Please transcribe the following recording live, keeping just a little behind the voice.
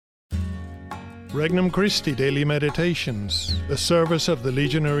Regnum Christi Daily Meditations, the service of the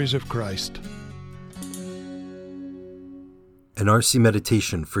Legionaries of Christ. An RC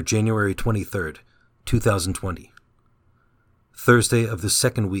Meditation for January 23rd, 2020. Thursday of the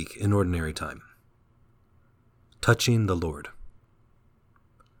second week in Ordinary Time. Touching the Lord.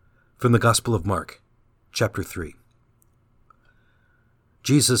 From the Gospel of Mark, chapter 3.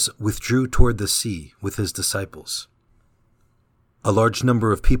 Jesus withdrew toward the sea with his disciples. A large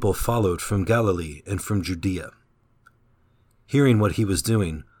number of people followed from Galilee and from Judea. Hearing what he was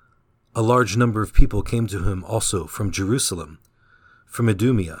doing, a large number of people came to him also from Jerusalem, from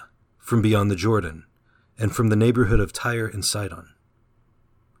Idumea, from beyond the Jordan, and from the neighborhood of Tyre and Sidon.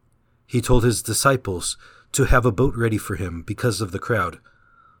 He told his disciples to have a boat ready for him because of the crowd,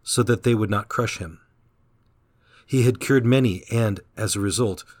 so that they would not crush him. He had cured many, and, as a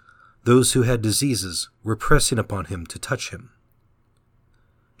result, those who had diseases were pressing upon him to touch him.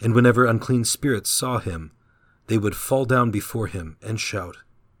 And whenever unclean spirits saw him, they would fall down before him and shout,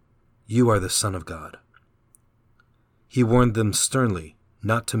 "You are the Son of God." He warned them sternly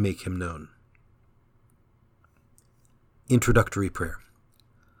not to make him known. Introductory Prayer.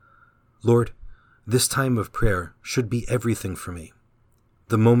 Lord, this time of prayer should be everything for me.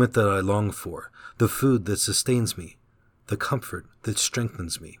 The moment that I long for, the food that sustains me, the comfort that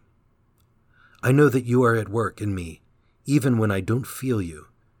strengthens me. I know that you are at work in me, even when I don't feel you,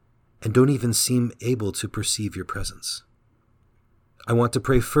 and don't even seem able to perceive your presence. I want to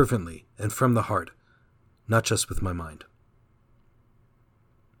pray fervently and from the heart, not just with my mind.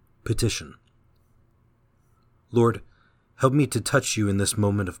 Petition. Lord, help me to touch you in this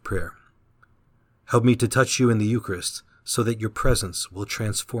moment of prayer. Help me to touch you in the Eucharist so that your presence will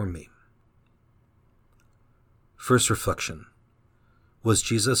transform me. First reflection. Was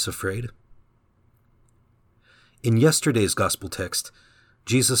Jesus afraid? In yesterday's Gospel text,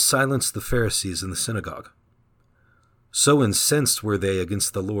 Jesus silenced the Pharisees in the synagogue. So incensed were they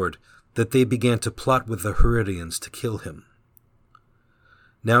against the Lord that they began to plot with the Herodians to kill him.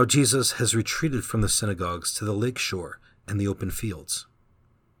 Now Jesus has retreated from the synagogues to the lake shore and the open fields.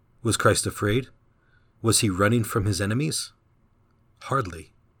 Was Christ afraid? Was he running from his enemies?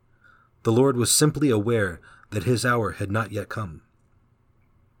 Hardly. The Lord was simply aware that his hour had not yet come.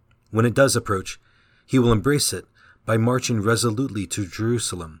 When it does approach, he will embrace it by marching resolutely to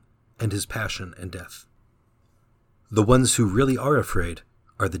Jerusalem and his passion and death. The ones who really are afraid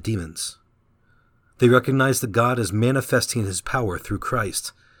are the demons. They recognize that God is manifesting his power through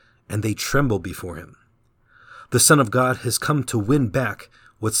Christ, and they tremble before him. The Son of God has come to win back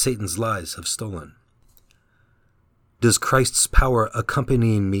what Satan's lies have stolen. Does Christ's power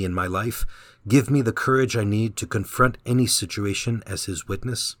accompanying me in my life give me the courage I need to confront any situation as his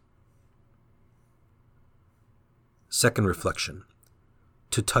witness? Second reflection.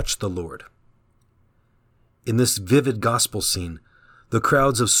 To touch the Lord. In this vivid gospel scene, the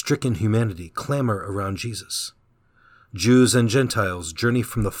crowds of stricken humanity clamor around Jesus. Jews and Gentiles journey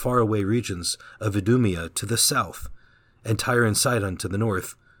from the faraway regions of Idumea to the south, and Tyre and Sidon to the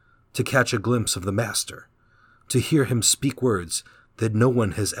north, to catch a glimpse of the Master, to hear him speak words that no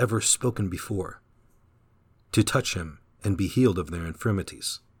one has ever spoken before, to touch him and be healed of their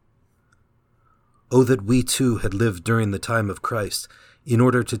infirmities. Oh, that we too had lived during the time of Christ in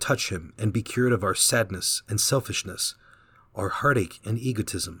order to touch him and be cured of our sadness and selfishness, our heartache and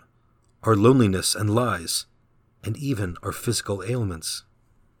egotism, our loneliness and lies, and even our physical ailments.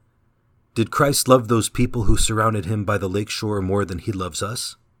 Did Christ love those people who surrounded him by the lake shore more than he loves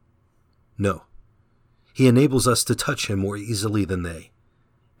us? No. He enables us to touch him more easily than they,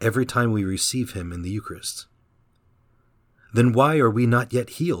 every time we receive him in the Eucharist. Then why are we not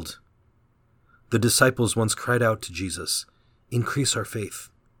yet healed? The disciples once cried out to Jesus, "Increase our faith."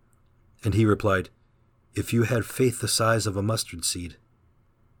 And he replied, "If you had faith the size of a mustard seed."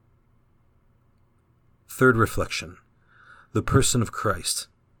 Third reflection. The person of Christ,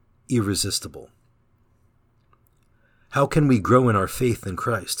 irresistible. How can we grow in our faith in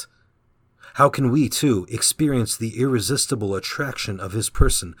Christ? How can we, too, experience the irresistible attraction of his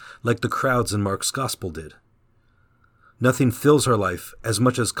person like the crowds in Mark's Gospel did? Nothing fills our life as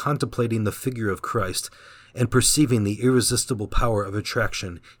much as contemplating the figure of Christ and perceiving the irresistible power of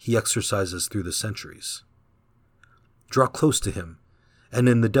attraction he exercises through the centuries. Draw close to him, and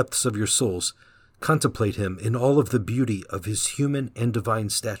in the depths of your souls, contemplate him in all of the beauty of his human and divine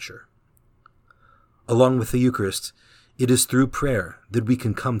stature. Along with the Eucharist, it is through prayer that we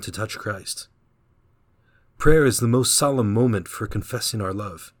can come to touch Christ. Prayer is the most solemn moment for confessing our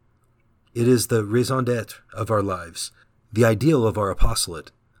love. It is the raison d'être of our lives, the ideal of our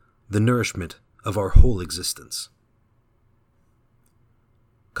apostolate, the nourishment of our whole existence.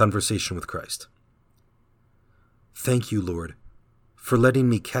 Conversation with Christ. Thank you, Lord, for letting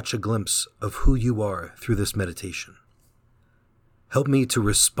me catch a glimpse of who you are through this meditation. Help me to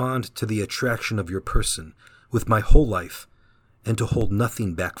respond to the attraction of your person with my whole life and to hold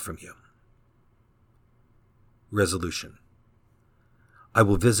nothing back from you. Resolution. I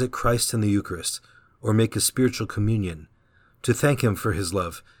will visit Christ in the Eucharist or make a spiritual communion to thank him for his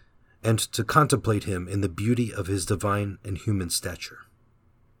love and to contemplate him in the beauty of his divine and human stature.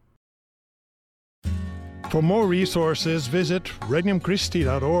 For more resources, visit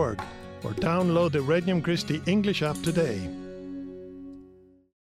regnumchristi.org or download the Regnum Christi English app today.